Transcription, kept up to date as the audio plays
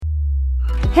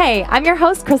Hey, I'm your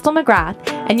host, Crystal McGrath,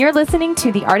 and you're listening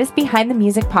to the Artist Behind the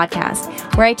Music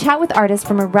podcast, where I chat with artists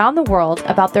from around the world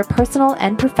about their personal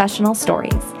and professional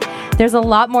stories. There's a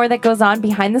lot more that goes on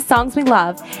behind the songs we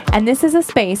love, and this is a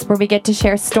space where we get to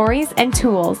share stories and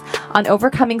tools on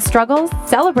overcoming struggles,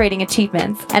 celebrating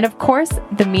achievements, and of course,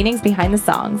 the meanings behind the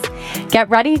songs. Get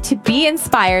ready to be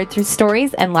inspired through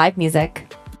stories and live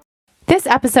music. This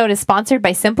episode is sponsored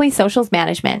by Simply Socials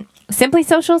Management. Simply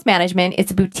Socials Management is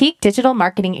a boutique digital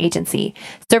marketing agency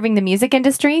serving the music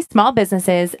industry, small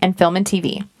businesses, and film and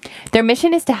TV. Their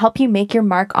mission is to help you make your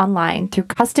mark online through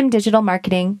custom digital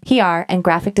marketing, PR, and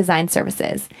graphic design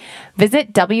services.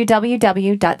 Visit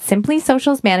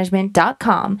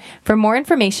www.simplysocialsmanagement.com for more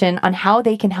information on how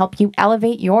they can help you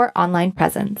elevate your online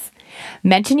presence.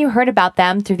 Mention you heard about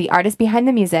them through the Artist Behind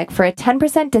the Music for a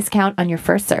 10% discount on your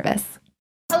first service.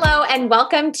 Hello and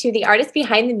welcome to the Artist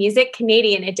Behind the Music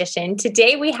Canadian edition.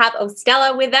 Today we have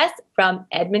 0Stella with us from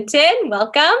Edmonton.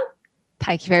 Welcome.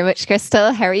 Thank you very much,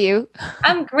 Crystal. How are you?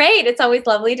 I'm great. It's always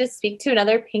lovely to speak to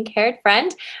another pink-haired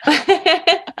friend. But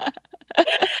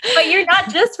you're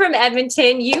not just from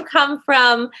Edmonton. You come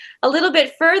from a little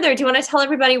bit further. Do you want to tell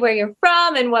everybody where you're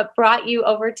from and what brought you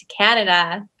over to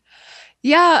Canada?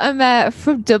 Yeah, I'm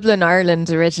from Dublin, Ireland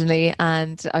originally,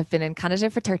 and I've been in Canada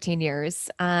for 13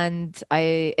 years. And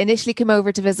I initially came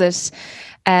over to visit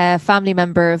a family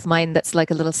member of mine that's like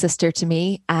a little sister to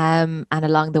me. And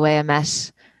along the way, I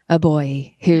met a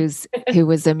boy who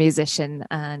was a musician,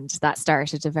 and that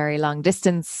started a very long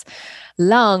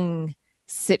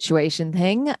situation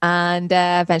thing. And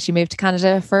eventually moved to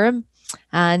Canada for him.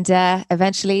 And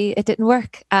eventually it didn't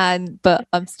work, but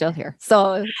I'm still here,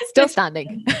 so still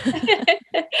standing.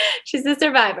 She's a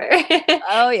survivor.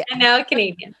 Oh yeah, and now a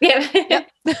Canadian. Yeah. Yep.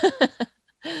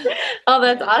 Oh,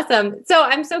 that's awesome. So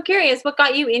I'm so curious, what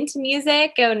got you into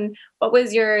music, and what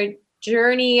was your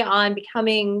journey on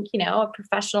becoming, a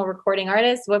professional recording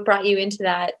artist? What brought you into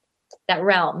that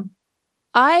realm?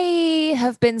 I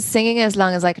have been singing as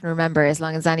long as I can remember, as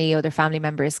long as any other family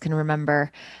members can remember.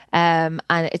 And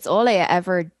it's all I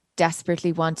ever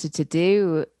desperately wanted to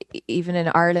do, even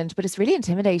in Ireland. But it's really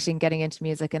intimidating getting into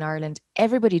music in Ireland.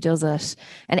 Everybody does it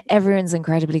and everyone's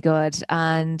incredibly good.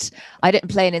 And I didn't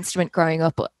play an instrument growing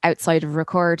up outside of a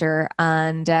recorder.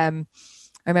 And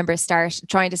I remember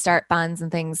trying to start bands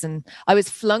and things, and I was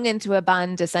flung into a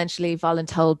band essentially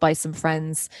voluntold by some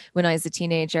friends when I was a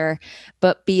teenager.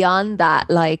 But beyond that,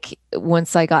 like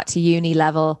once I got to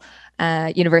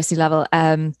university level,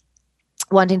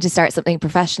 wanting to start something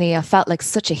professionally, I felt like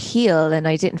such a heel and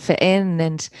I didn't fit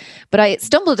in. But I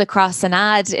stumbled across an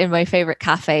ad in my favorite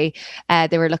cafe.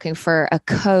 They were looking for a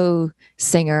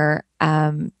co-singer.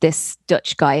 This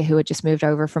Dutch guy who had just moved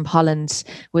over from Holland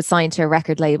was signed to a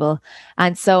record label.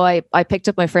 And so I picked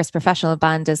up my first professional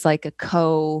band as like a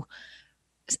co-lead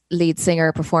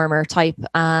singer, performer type.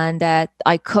 And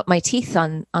I cut my teeth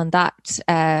on that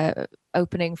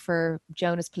opening for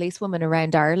Jonas Policewoman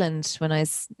around Ireland when I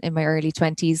was in my early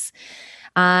 20s.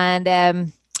 And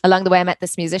along the way, I met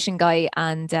this musician guy,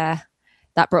 and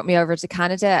that brought me over to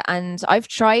Canada. And I've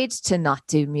tried to not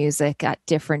do music at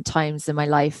different times in my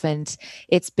life, and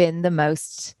it's been the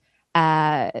most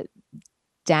down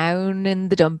in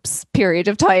the dumps period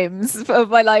of times of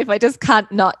my life. I just can't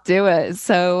not do it.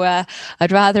 So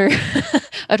I'd rather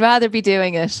be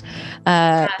doing it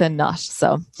than not.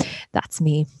 So that's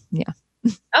me. Yeah.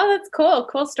 Oh, that's cool.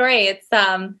 Cool story. It's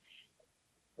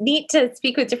neat to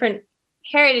speak with different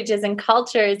heritages and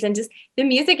cultures, and just the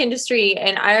music industry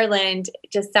in Ireland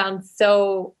just sounds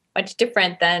so much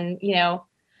different than,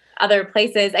 other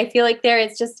places. I feel like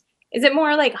is it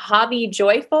more like hobby,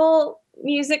 joyful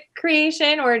music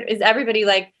creation, or is everybody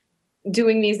like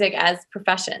doing music as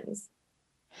professions?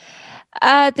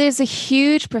 There's a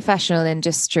huge professional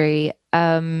industry.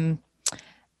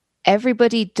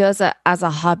 Everybody does it as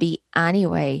a hobby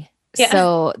anyway. Yeah.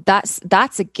 So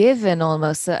that's a given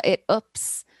almost. It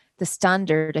ups the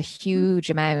standard a huge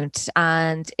amount,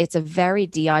 and it's a very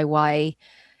DIY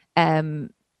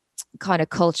kind of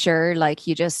culture. Like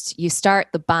you start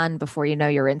the band before you know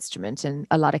your instrument in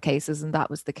a lot of cases, and that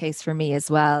was the case for me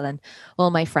as well, and all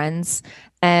my friends.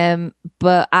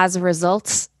 But as a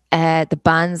result, the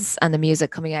bands and the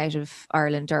music coming out of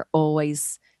Ireland are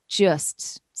always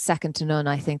just second to none.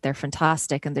 I think they're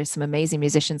fantastic, and there's some amazing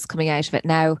musicians coming out of it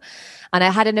now. And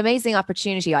I have an amazing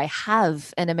opportunity at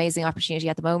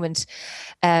the moment.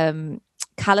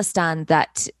 Calistan,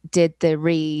 that did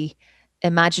the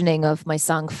reimagining of my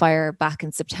song Fire back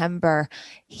in September,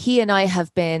 he and I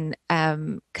have been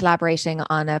collaborating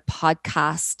on a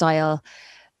podcast style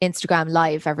Instagram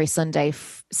live every Sunday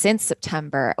since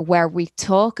September, where we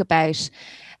talk about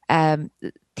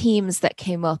themes that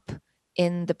came up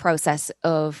in the process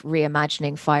of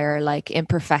reimagining fire, like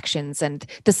imperfections, and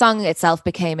the song itself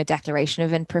became a declaration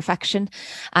of imperfection.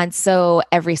 And so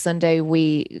every Sunday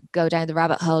we go down the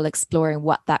rabbit hole exploring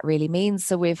what that really means.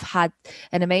 So we've had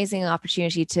an amazing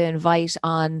opportunity to invite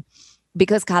on,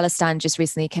 because Khalistan just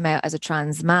recently came out as a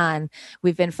trans man,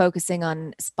 we've been focusing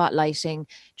on spotlighting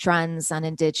trans and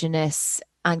Indigenous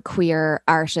and queer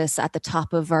artists at the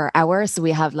top of our hour. So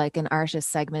we have like an artist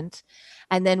segment.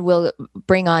 And then we'll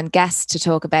bring on guests to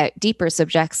talk about deeper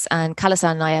subjects. And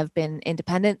Khalistan and I have been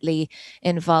independently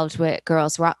involved with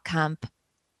Girls Rock Camp,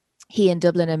 he in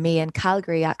Dublin and me in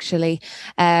Calgary, actually,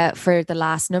 for the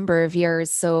last number of years.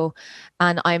 So,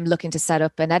 and I'm looking to set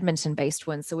up an Edmonton based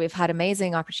one. So we've had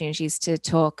amazing opportunities to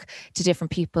talk to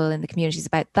different people in the communities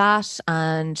about that.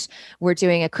 And we're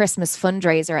doing a Christmas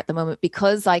fundraiser at the moment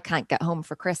because I can't get home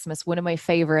for Christmas. One of my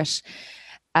favorite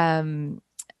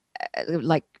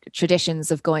like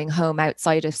traditions of going home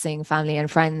outside of seeing family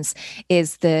and friends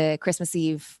is the Christmas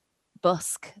Eve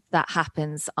busk that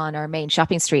happens on our main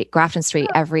shopping street, Grafton Street,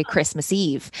 every Christmas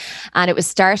Eve. And it was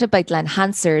started by Glenn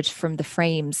Hansard from The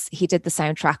Frames. He did the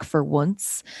soundtrack for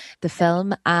Once, the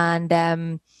film.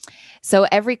 And so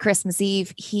every Christmas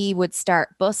Eve, he would start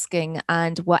busking,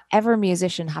 and whatever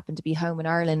musician happened to be home in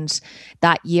Ireland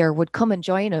that year would come and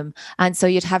join him. And so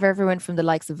you'd have everyone from the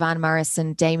likes of Van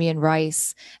Morrison, Damien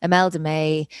Rice, Imelda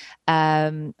May,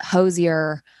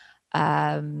 Hosier,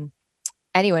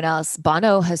 anyone else.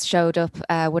 Bono has showed up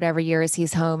whatever years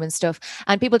he's home and stuff.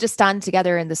 And people just stand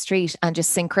together in the street and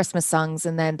just sing Christmas songs,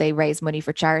 and then they raise money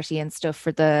for charity and stuff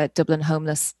for the Dublin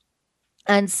homeless.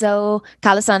 And so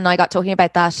Khalistan and I got talking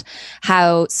about that,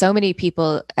 how so many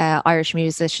people, Irish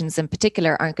musicians in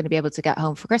particular, aren't going to be able to get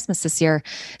home for Christmas this year.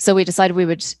 So we decided we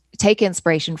would take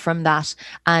inspiration from that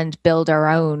and build our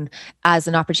own as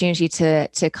an opportunity to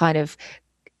kind of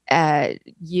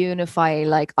unify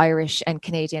like Irish and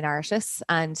Canadian artists,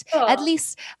 and at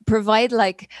least provide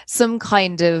like some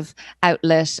kind of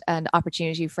outlet and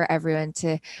opportunity for everyone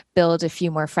to build a few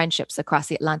more friendships across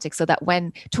the Atlantic, so that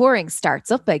when touring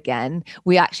starts up again,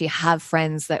 we actually have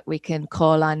friends that we can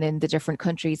call on in the different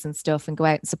countries and stuff and go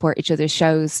out and support each other's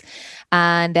shows.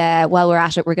 And while we're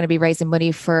at it, we're going to be raising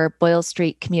money for Boyle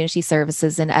Street Community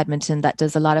Services in Edmonton that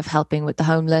does a lot of helping with the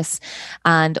homeless,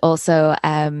 and also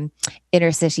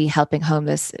Inner City Helping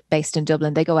Homeless based in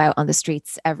Dublin. They go out on the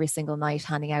streets every single night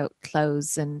handing out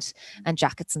clothes and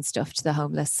jackets and stuff to the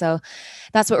homeless. So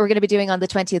that's what we're going to be doing on the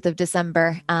 20th of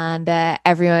December. And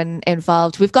everyone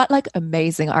involved, we've got like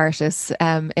amazing artists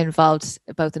involved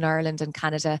both in Ireland and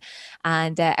Canada.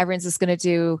 And everyone's just going to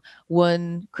do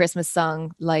one Christmas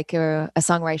song, like a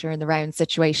songwriter in the round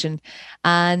situation.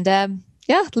 And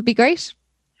yeah, it'll be great.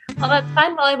 Well, that's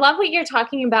fun. Well, I love what you're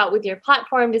talking about with your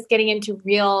platform, just getting into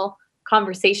real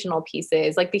conversational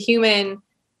pieces, like the human,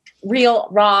 real,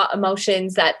 raw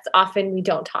emotions that often we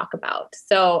don't talk about.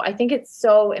 So I think it's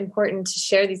so important to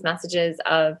share these messages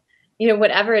of, you know,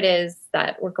 whatever it is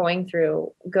that we're going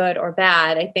through, good or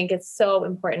bad. I think it's so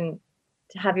important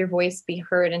to have your voice be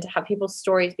heard and to have people's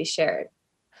stories be shared.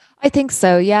 I think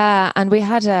so, yeah. And we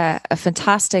had a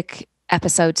fantastic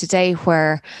episode today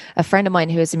where a friend of mine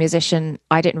who is a musician,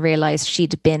 I didn't realize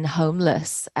she'd been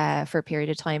homeless for a period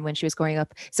of time when she was growing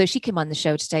up. So she came on the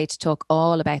show today to talk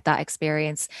all about that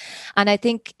experience. And I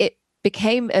think it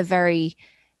became a very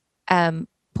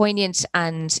poignant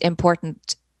and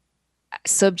important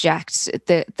subject,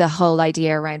 the whole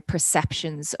idea around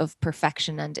perceptions of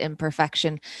perfection and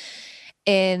imperfection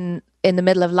in the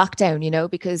middle of lockdown, you know,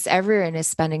 because everyone is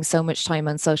spending so much time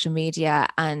on social media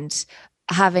and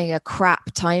having a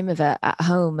crap time of it at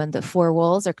home, and the four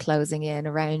walls are closing in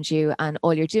around you, and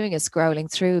all you're doing is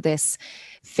scrolling through this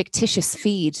fictitious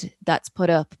feed that's put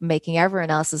up, making everyone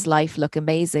else's life look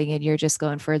amazing, and you're just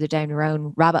going further down your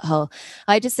own rabbit hole.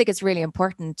 I just think it's really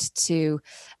important to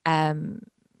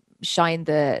shine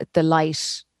the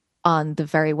light on the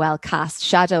very well cast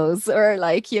shadows, or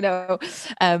like, you know,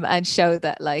 and show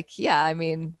that, like, yeah, I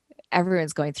mean,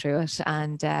 everyone's going through it,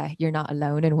 and you're not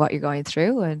alone in what you're going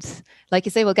through. And like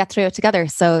you say, we'll get through it together.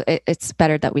 So it's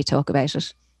better that we talk about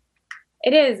it.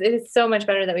 It is. It is so much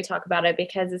better that we talk about it,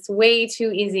 because it's way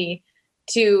too easy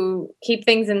to keep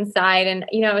things inside. And,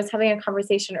 you know, I was having a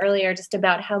conversation earlier just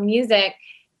about how music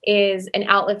is an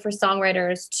outlet for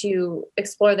songwriters to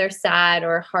explore their sad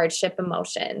or hardship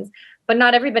emotions. But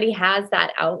not everybody has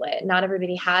that outlet. Not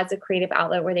everybody has a creative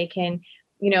outlet where they can,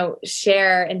 you know,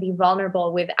 share and be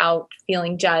vulnerable without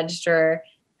feeling judged or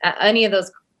any of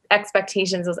those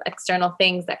expectations, those external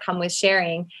things that come with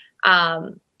sharing.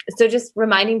 So just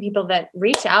reminding people that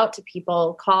reach out to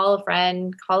people, call a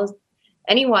friend, call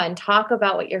anyone, talk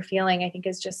about what you're feeling, I think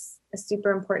is just a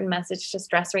super important message to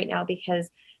stress right now, because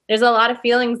there's a lot of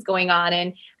feelings going on.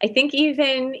 And I think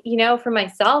even, for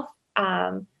myself,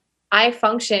 I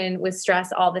function with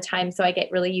stress all the time. So I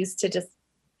get really used to just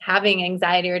having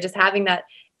anxiety or just having that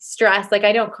stress. Like,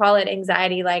 I don't call it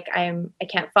anxiety, like I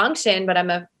can't function, but I'm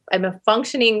a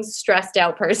functioning stressed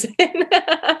out person.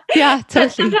 Yeah, totally.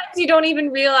 Sometimes you don't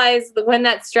even realize when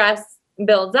that stress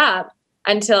builds up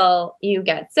until you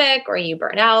get sick or you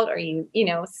burn out or you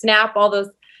snap, all those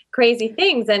crazy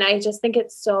things. And I just think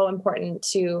it's so important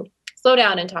to slow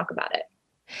down and talk about it.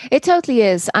 It totally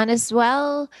is. And as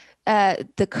well,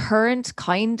 the current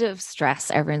kind of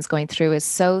stress everyone's going through is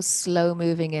so slow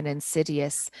moving and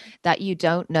insidious that you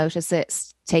don't notice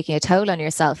it's taking a toll on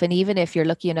yourself. And even if you're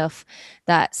lucky enough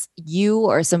that you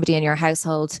or somebody in your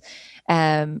household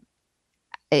um,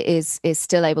 is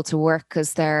still able to work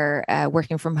because they're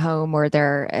working from home or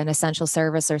they're an essential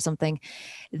service or something,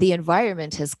 the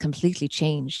environment has completely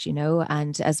changed,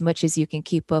 and as much as you can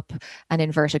keep up an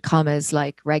inverted commas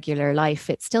like regular life,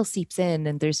 it still seeps in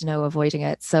and there's no avoiding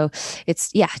it. So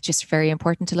it's just very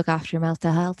important to look after your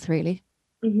mental health, really.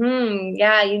 Mm-hmm.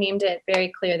 Yeah, you named it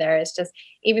very clear there. It's just,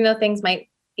 even though things might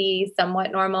be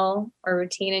somewhat normal or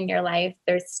routine in your life,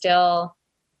 there's still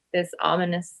this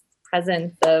ominous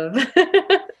presence of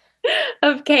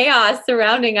of chaos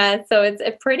surrounding us. So it's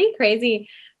a pretty crazy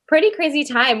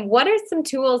time. What are some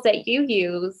tools that you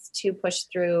use to push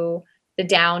through the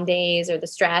down days or the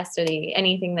stress or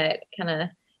anything that kind of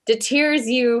deters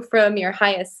you from your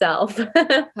highest self?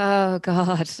 Oh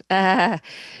God.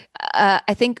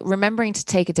 I think remembering to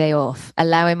take a day off,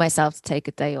 allowing myself to take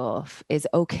a day off is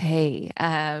okay.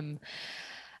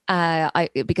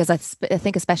 Because I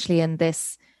think especially in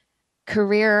this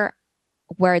career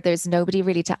where there's nobody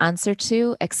really to answer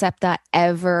to except that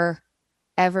ever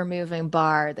moving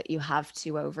bar that you have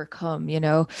to overcome,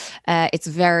 it's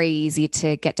very easy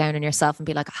to get down on yourself and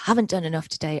be like, I haven't done enough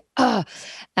today.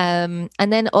 And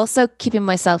then also keeping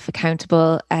myself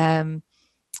accountable.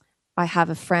 I have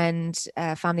a friend,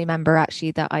 a family member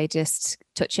actually, that I just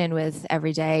touch in with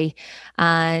every day.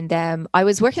 And I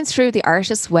was working through the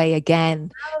artist way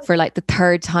again for like the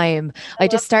third time. I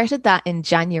just started that in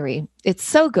January. It's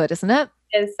so good, isn't it?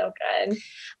 It is so good.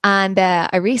 And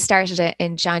I restarted it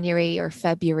in January or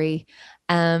February.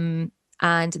 And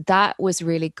that was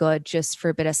really good just for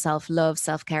a bit of self-love,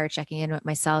 self-care, checking in with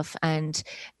myself and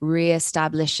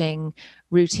reestablishing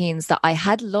routines that I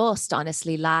had lost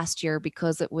honestly last year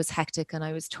because it was hectic and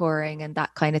I was touring and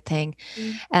that kind of thing.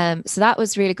 So that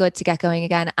was really good to get going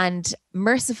again. And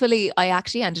mercifully, I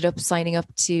actually ended up signing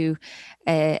up to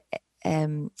a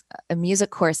music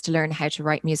course to learn how to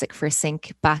write music for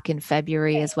sync back in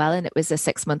February as well. And it was a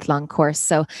 6-month long course.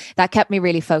 So that kept me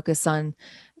really focused on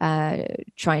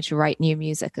trying to write new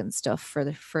music and stuff for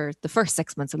the first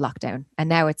 6 months of lockdown. And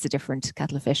now it's a different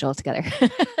kettle of fish altogether.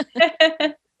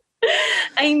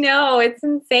 I know, it's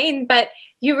insane. But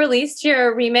you released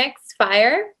your remix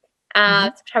Fire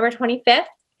September 25th.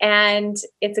 And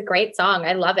it's a great song.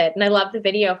 I love it. And I love the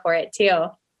video for it too.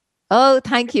 Oh,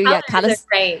 thank you. Yeah,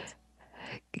 great.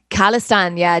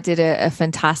 Khalistan, did a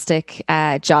fantastic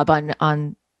job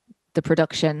on the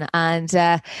production. And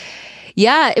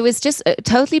it was just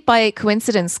totally by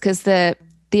coincidence because the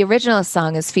original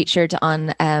song is featured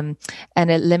on a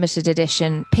limited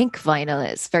edition pink vinyl.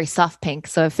 It's very soft pink.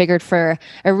 So I figured for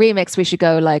a remix, we should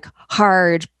go like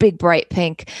hard, big, bright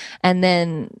pink. And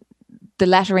then the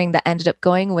lettering that ended up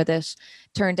going with it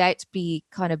turned out to be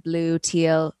kind of blue,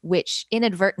 teal, which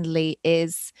inadvertently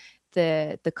is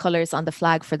the colors on the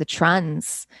flag for the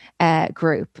trans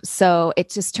group. So it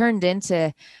just turned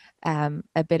into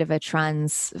a bit of a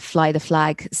trans fly the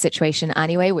flag situation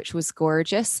anyway, which was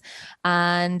gorgeous.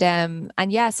 And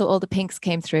so all the pinks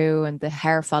came through and the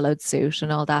hair followed suit and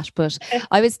all that. But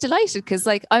I was delighted because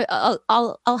like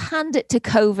I'll hand it to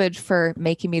COVID for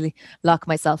making me lock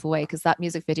myself away, because that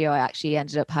music video I actually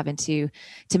ended up having to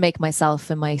make myself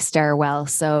in my stairwell.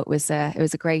 So it was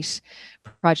a great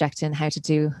project in how to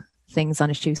do things on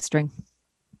a shoestring.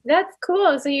 That's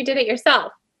cool. So you did it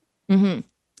yourself. Mm-hmm.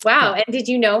 Wow. Yeah. And did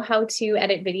you know how to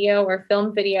edit video or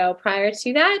film video prior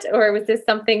to that? Or was this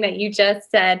something that you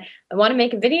just said, I want to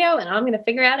make a video and I'm going to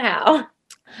figure out how?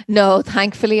 No,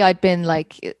 thankfully I'd been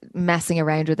like messing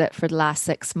around with it for the last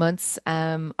 6 months.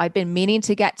 I'd been meaning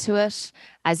to get to it,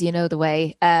 as you know the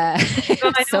way.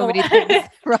 So many things,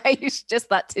 right? Just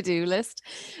that to-do list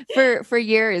for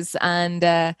years. And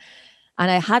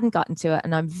I hadn't gotten to it.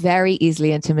 And I'm very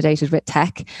easily intimidated with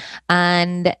tech.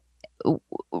 And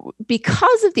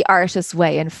because of the artist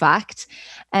way, in fact,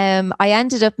 I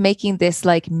ended up making this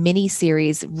like mini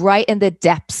series right in the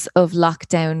depths of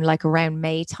lockdown, like around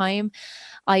May time.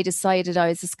 I decided I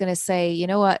was just going to say, you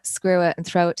know what, screw it and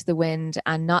throw it to the wind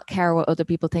and not care what other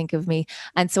people think of me.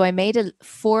 And so I made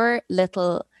 4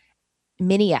 little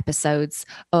mini episodes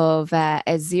of a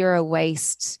zero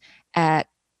waste,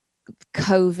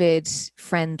 COVID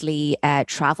friendly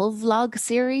travel vlog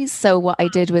series. So what I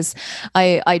did was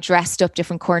I dressed up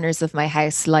different corners of my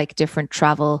house like different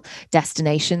travel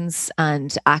destinations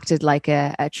and acted like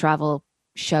a travel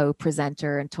show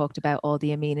presenter and talked about all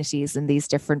the amenities in these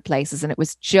different places. And it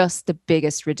was just the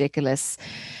biggest ridiculous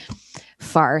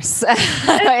farce.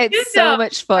 It's so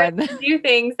much fun. Do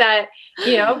things that,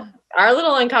 are a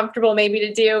little uncomfortable maybe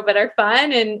to do, but are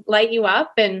fun and light you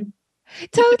up and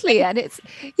totally. And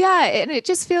and it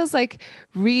just feels like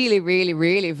really, really,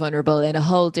 really vulnerable in a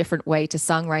whole different way to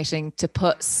songwriting, to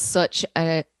put such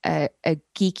a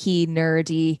geeky,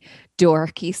 nerdy,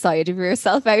 dorky side of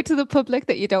yourself out to the public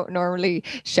that you don't normally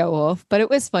show off. But it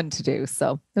was fun to do.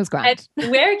 So it was grand.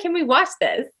 And where can we watch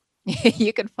this?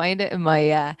 You can find it in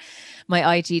my my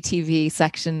IGTV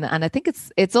section, and I think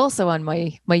it's also on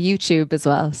my YouTube as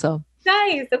well. So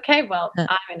nice. Okay, well, I'm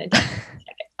gonna check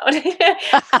it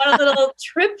out. On a little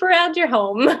trip around your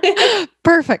home.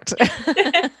 Perfect.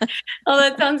 Oh,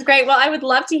 that sounds great. Well, I would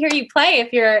love to hear you play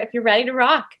if you're ready to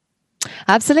rock.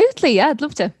 Absolutely, yeah, I'd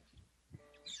love to.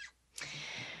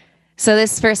 So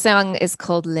this first song is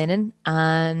called Linen,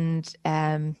 and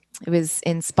it was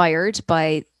inspired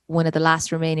by one of the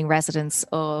last remaining residents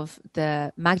of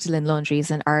the Magdalen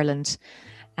laundries in Ireland.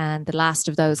 And the last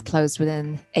of those closed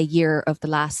within a year of the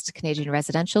last Canadian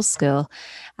residential school.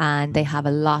 And they have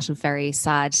a lot of very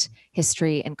sad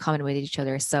history in common with each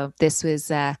other. So this was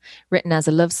written as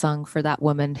a love song for that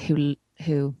woman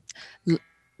who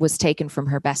was taken from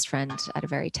her best friend at a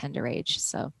very tender age.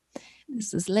 So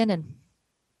this is Linen.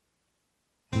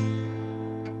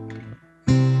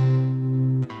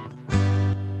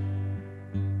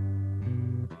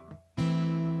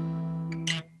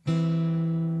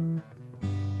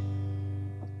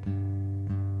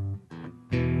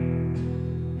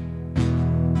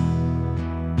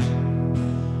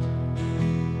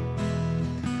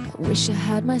 Wish I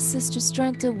had my sister's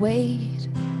strength to wade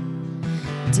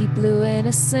deep blue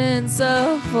innocence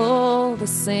of all the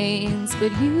saints,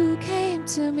 but you came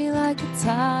to me like a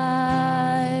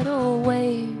tidal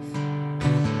wave.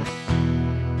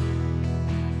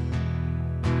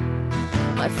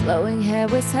 My flowing hair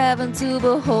was heaven to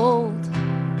behold,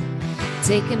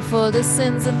 taken for the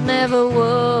sins that never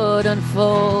would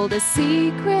unfold, a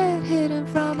secret hidden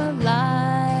from a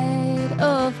light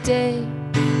of day.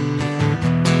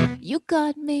 You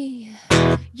got me,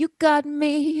 you got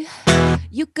me,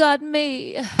 you got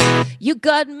me, you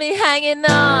got me hanging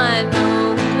on.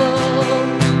 Oh, oh,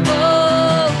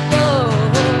 oh, oh.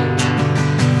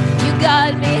 You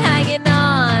got me hanging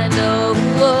on. Oh,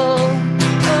 oh,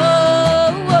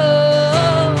 oh,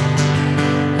 oh.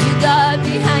 You got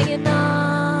me hanging on.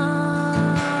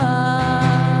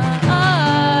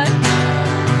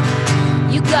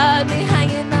 You got me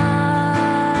hanging on.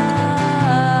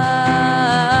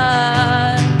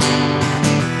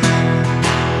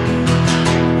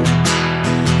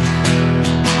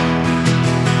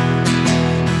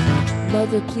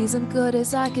 Mother, please, I'm good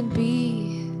as I can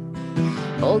be.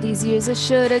 All these years I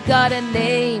should have got a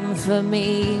name for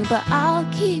me, but I'll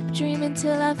keep dreaming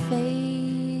till I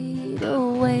fade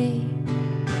away.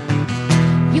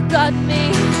 You got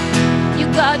me, you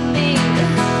got me,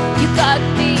 you got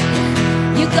me,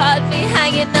 you got me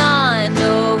hanging on.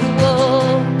 Oh, oh,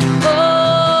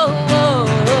 oh, oh,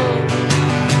 oh.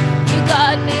 You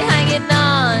got me hanging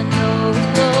on. Oh,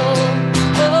 oh,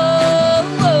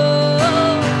 oh, oh.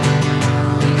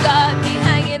 You got me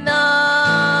hanging on.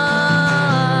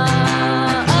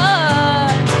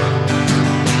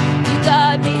 You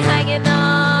got me hanging on.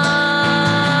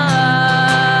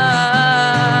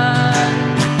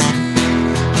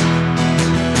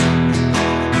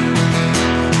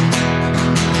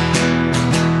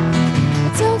 I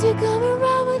told you come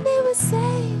around when it was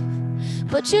safe,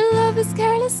 but your love is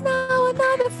careless now and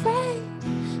I'm afraid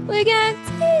we can't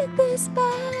take this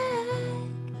back.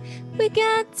 We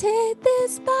can't take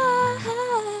this back.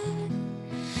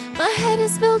 My head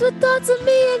is filled with thoughts of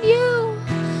me and you,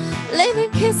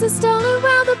 leaving kisses stolen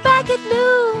around the back at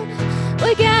noon.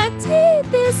 We can't take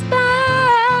this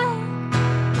back.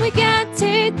 We can't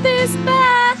take this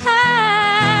back.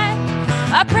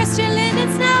 I pressed your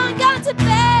linens now and gone to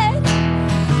bed.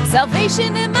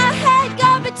 Salvation in my head,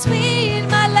 gone between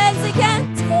my legs. We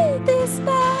can't take this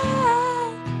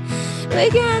back. We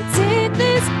can't take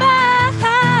this back.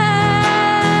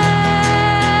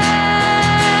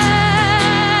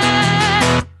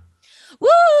 Woo!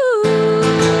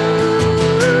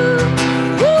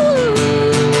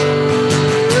 Woo!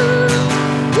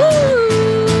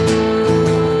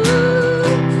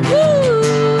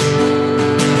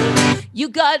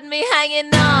 got me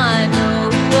hanging on. Oh,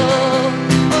 oh,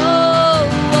 oh,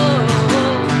 oh.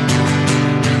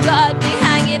 You got me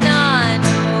hanging on.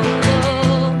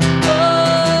 Oh, oh,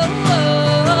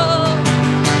 oh, oh.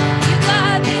 You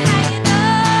got me hanging on.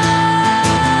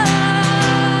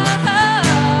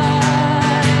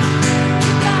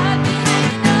 You got me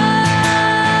hanging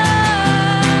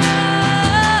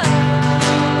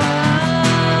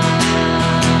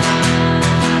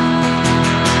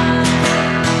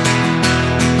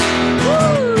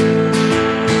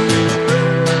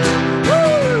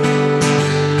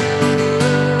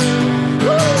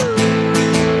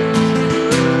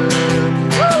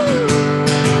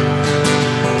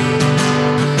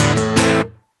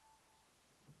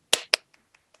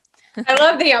I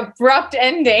love the abrupt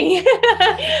ending.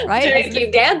 Right? To make you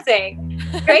dancing.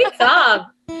 Great song.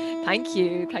 Thank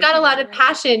you. You've got a lot of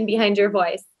passion behind your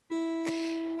voice.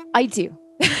 I do.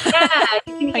 Yeah,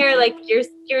 you can hear like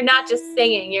you're not just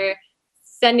singing, you're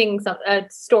sending a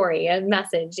story, a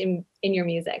message in your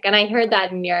music. And I heard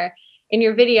that in your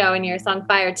video and your song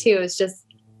Fire too. It's just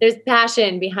there's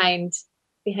passion behind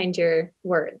your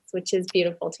words, which is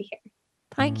beautiful to hear.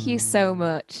 Thank you so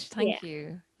much. Thank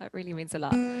you. That really means a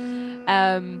lot. And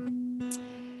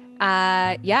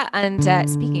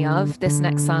speaking of, this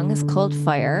next song is called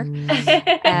Fire.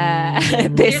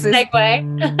 This is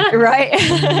segue. Right.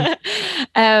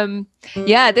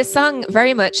 This song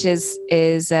very much is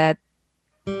the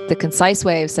concise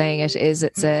way of saying it is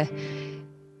it's a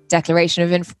declaration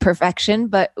of imperfection,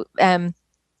 but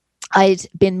I'd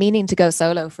been meaning to go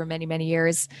solo for many, many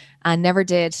years and never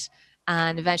did.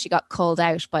 And eventually got called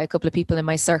out by a couple of people in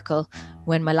my circle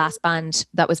when my last band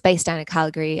that was based down in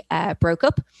Calgary broke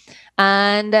up.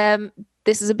 And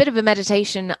this is a bit of a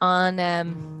meditation on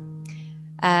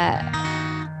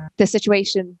the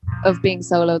situation of being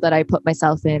solo that I put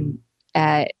myself in,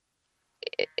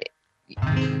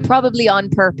 probably on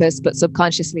purpose, but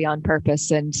subconsciously on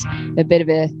purpose. And a bit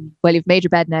of well, you've made your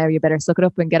bed now, you better suck it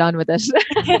up and get on with it.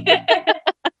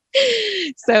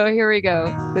 So here we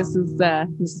go. This is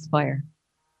Fire.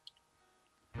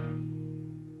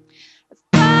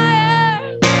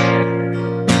 Fire.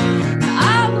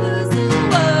 I was the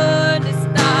one to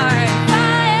start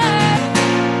fire,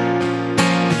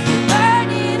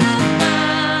 burning up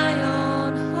my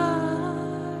own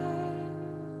heart.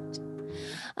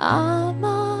 I'm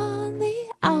on the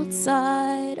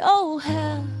outside. Oh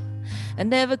hell, I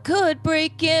never could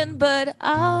break in, but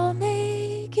I'll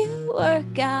make it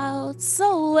work out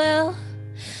so well.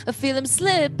 I feel him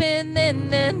slipping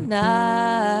in and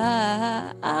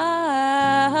now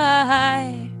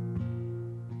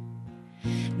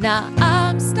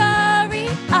I'm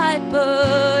starry-eyed,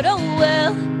 but oh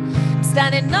well, I'm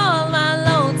standing all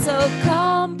alone, so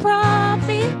come prop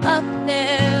me up,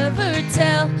 never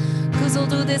tell, 'cause I'll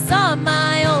do this on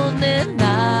my own and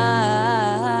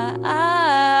I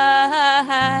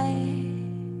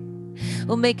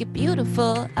will make it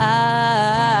beautiful.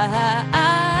 I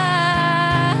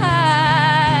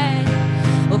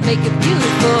will make it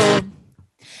beautiful.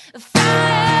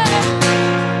 Fire.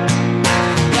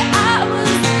 Yeah, I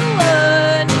was the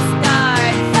one to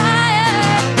start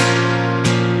fire,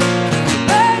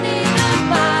 burning up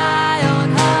my own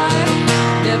heart.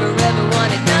 Never ever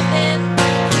wanted nothing.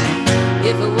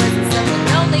 If it wasn't something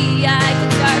only I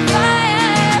could start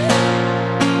fire.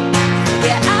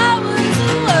 Yeah, I was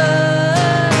the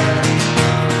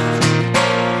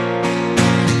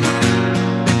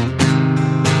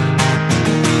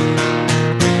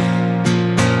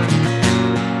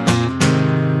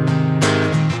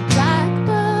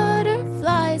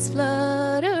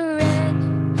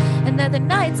the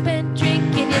night's been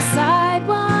drinking your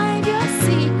sidewind, your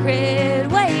secret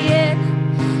way in.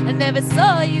 I never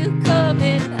saw you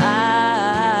coming.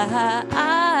 I'm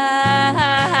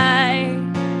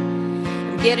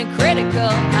getting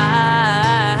critical.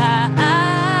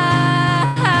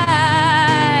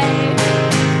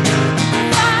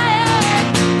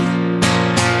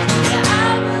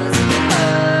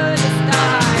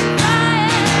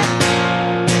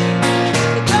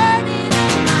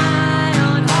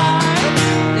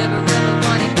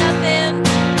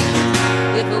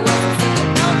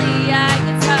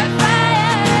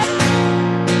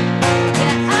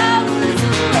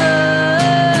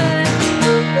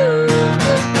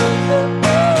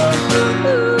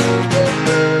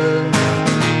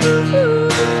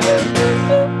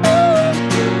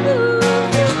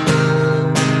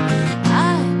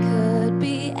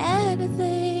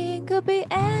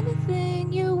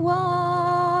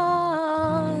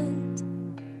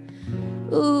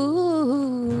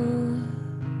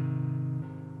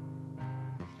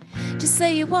 Just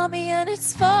say you want me and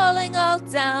it's falling all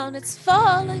down. It's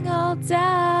falling all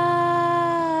down.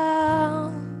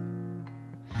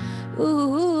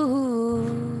 Ooh.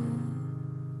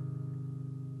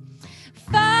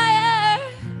 Fire.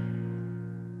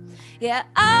 Yeah,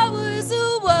 I was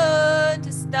the one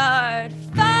to start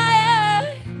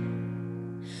fire.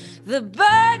 The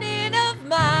burning of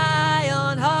my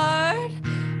own heart.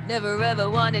 Never ever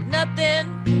wanted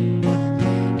nothing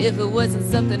if it wasn't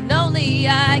something only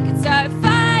I could start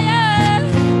fire.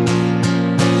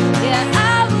 Yeah,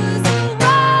 I was the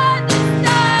one to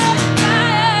start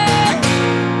fire.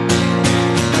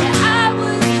 Yeah, I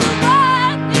was the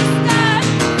one to start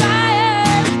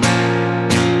fire.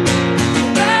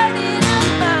 Burning up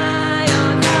my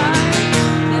own heart.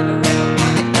 Never ever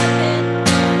wanted nothing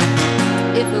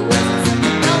if it wasn't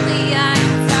something only I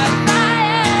could start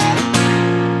fire.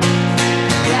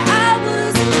 Yeah, I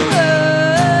was the one.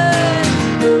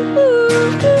 Ooh, ooh,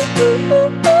 ooh, ooh, ooh,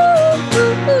 ooh,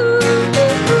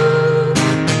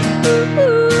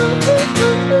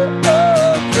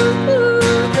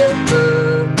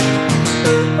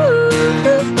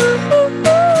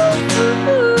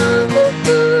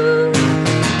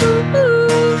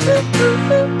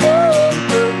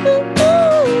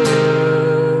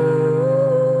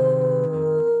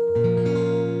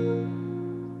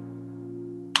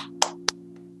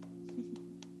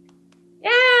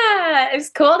 Yeah, it's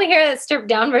cool to hear that stripped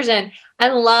down version. I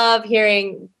love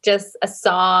hearing just a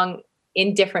song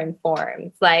in different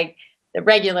forms, like the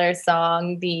regular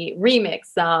song, the remix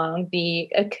song, the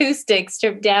acoustic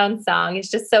stripped down song.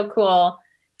 It's just so cool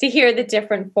to hear the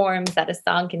different forms that a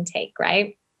song can take,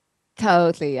 right?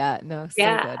 Totally, yeah. No, so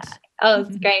Yeah. good. Oh,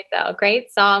 it's great though.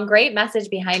 Great song, great message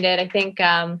behind it. I think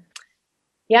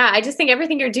yeah, I just think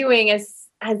everything you're doing has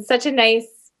such a nice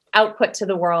output to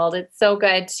the world. It's so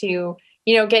good to,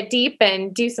 get deep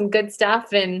and do some good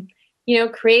stuff and,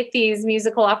 create these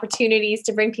musical opportunities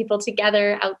to bring people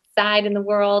together outside in the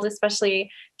world,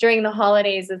 especially during the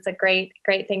holidays. It's a great,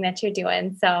 great thing that you're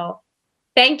doing. So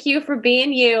thank you for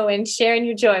being you and sharing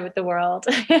your joy with the world.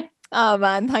 Oh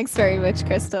man, thanks very much,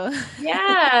 Crystal.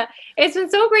 Yeah, it's been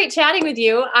so great chatting with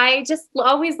you. I just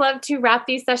always love to wrap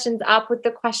these sessions up with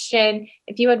the question,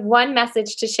 if you had one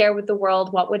message to share with the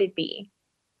world, what would it be?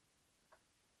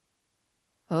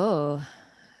 Oh,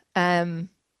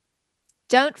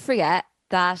 don't forget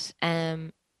that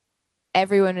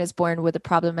everyone is born with a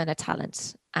problem and a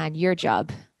talent, and your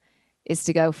job is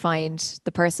to go find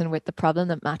the person with the problem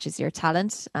that matches your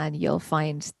talent, and you'll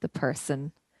find the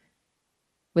person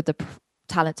with the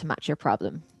talent to match your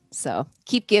problem. So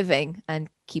keep giving and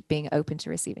keep being open to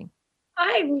receiving.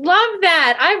 I love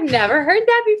that. I've never heard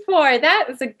that before. That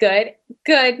was a good,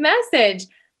 good message.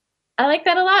 I like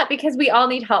that a lot because we all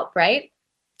need help, right?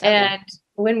 Totally. And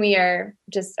when we are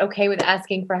just okay with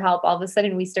asking for help, all of a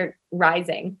sudden we start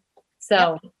rising.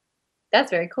 So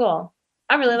that's very cool.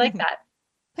 I really like that.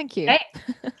 Thank you. Okay.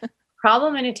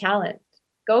 Problem and a talent.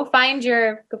 Go find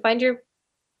your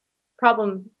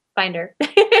problem finder.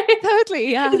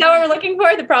 Totally, yeah. Is that what we're looking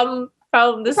for? The problem,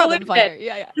 the solution. Finder.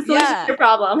 Yeah. The solution to your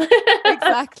problem.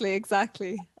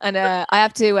 Exactly. And I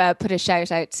have to put a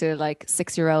shout out to like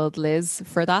 6-year-old Liz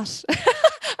for that.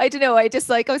 I don't know. I was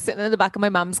sitting in the back of my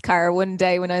mom's car one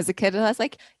day when I was a kid, and I was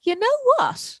like, you know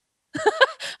what? I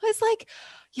was like,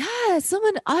 yeah,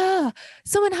 someone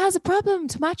has a problem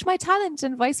to match my talent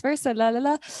and vice versa, la la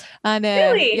la. And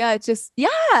Really?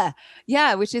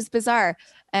 yeah, which is bizarre.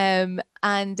 I've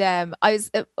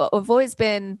always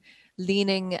been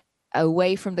leaning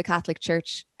away from the Catholic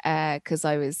Church because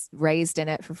I was raised in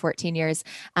it for 14 years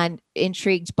and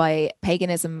intrigued by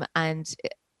paganism and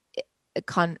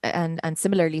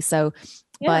similarly so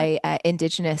by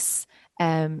Indigenous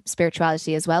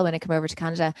spirituality as well when I come over to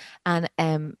Canada. And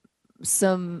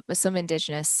some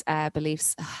Indigenous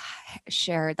beliefs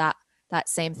share that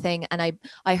same thing. And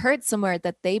I heard somewhere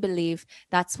that they believe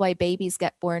that's why babies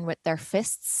get born with their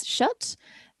fists shut,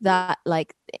 that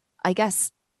like, I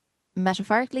guess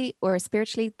metaphorically or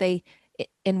spiritually, they,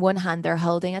 in one hand they're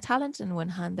holding a talent, in one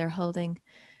hand they're holding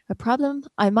a problem.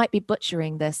 I might be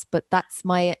butchering this, but that's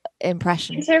my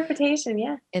impression. Interpretation,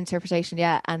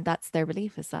 yeah. And that's their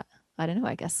belief, is that, I don't know,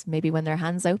 I guess maybe when their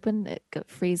hands open, it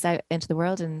frees out into the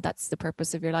world, and that's the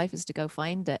purpose of your life, is to go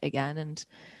find it again. And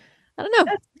I don't know.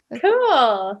 That's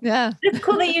cool. Yeah. It's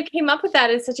cool that you came up with that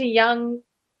as such a young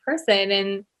person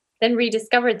and then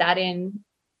rediscovered that in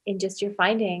just your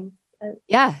finding.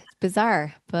 Yeah, it's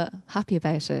bizarre, but happy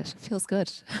about it. It feels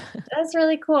good. That's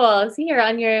really cool. See,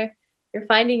 you're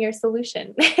finding your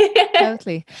solution.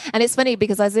 Totally. And it's funny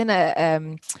because I was in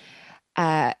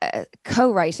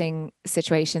co-writing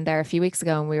situation there a few weeks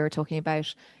ago, and we were talking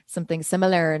about something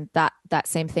similar, and that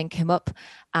same thing came up.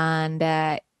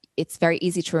 And it's very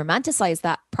easy to romanticize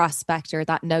that prospect or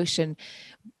that notion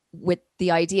with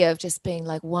the idea of just being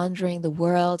like wandering the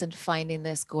world and finding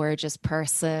this gorgeous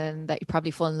person that you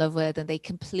probably fall in love with and they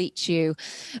complete you.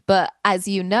 But as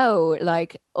you know,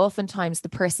 like oftentimes the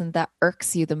person that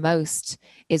irks you the most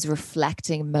is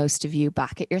reflecting most of you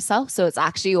back at yourself. So it's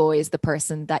actually always the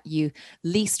person that you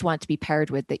least want to be paired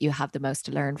with that you have the most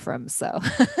to learn from. So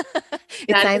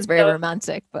it sounds very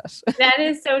romantic, but that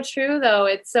is so true though.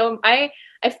 It's so, I've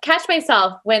catch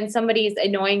myself when somebody's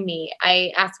annoying me.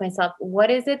 I ask myself,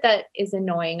 what is it that is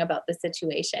annoying about the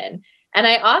situation? And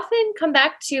I often come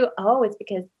back to, oh, it's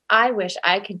because I wish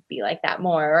I could be like that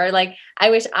more. Or like,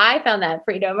 I wish I found that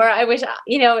freedom. Or I wish,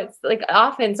 it's like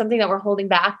often something that we're holding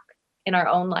back in our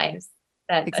own lives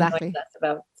that annoys us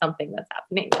about something that's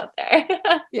happening out there.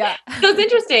 Yeah. So it's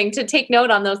interesting to take note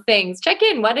on those things. Check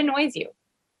in. What annoys you?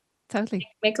 Totally.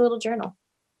 Make a little journal.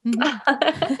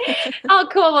 Oh,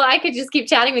 cool. Well, I could just keep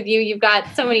chatting with you. You've got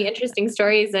so many interesting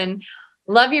stories and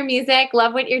love your music.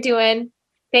 Love what you're doing.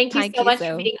 Thank you so much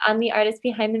for being on The Artist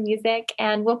Behind the Music.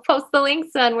 And we'll post the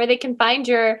links on where they can find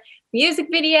your music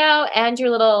video and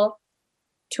your little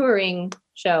touring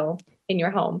show in your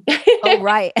home. Oh,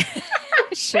 right.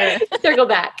 Sure. Circle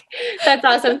back. That's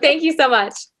awesome. Thank you so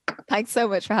much. Thanks so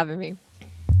much for having me.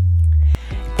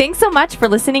 Thanks so much for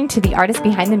listening to The Artist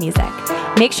Behind the Music.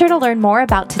 Make sure to learn more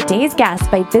about today's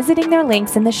guest by visiting their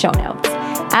links in the show notes.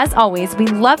 As always, we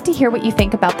love to hear what you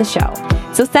think about the show.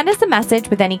 So send us a message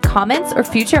with any comments or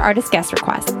future artist guest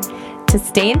requests. To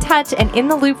stay in touch and in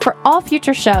the loop for all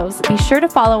future shows, be sure to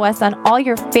follow us on all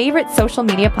your favorite social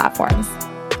media platforms.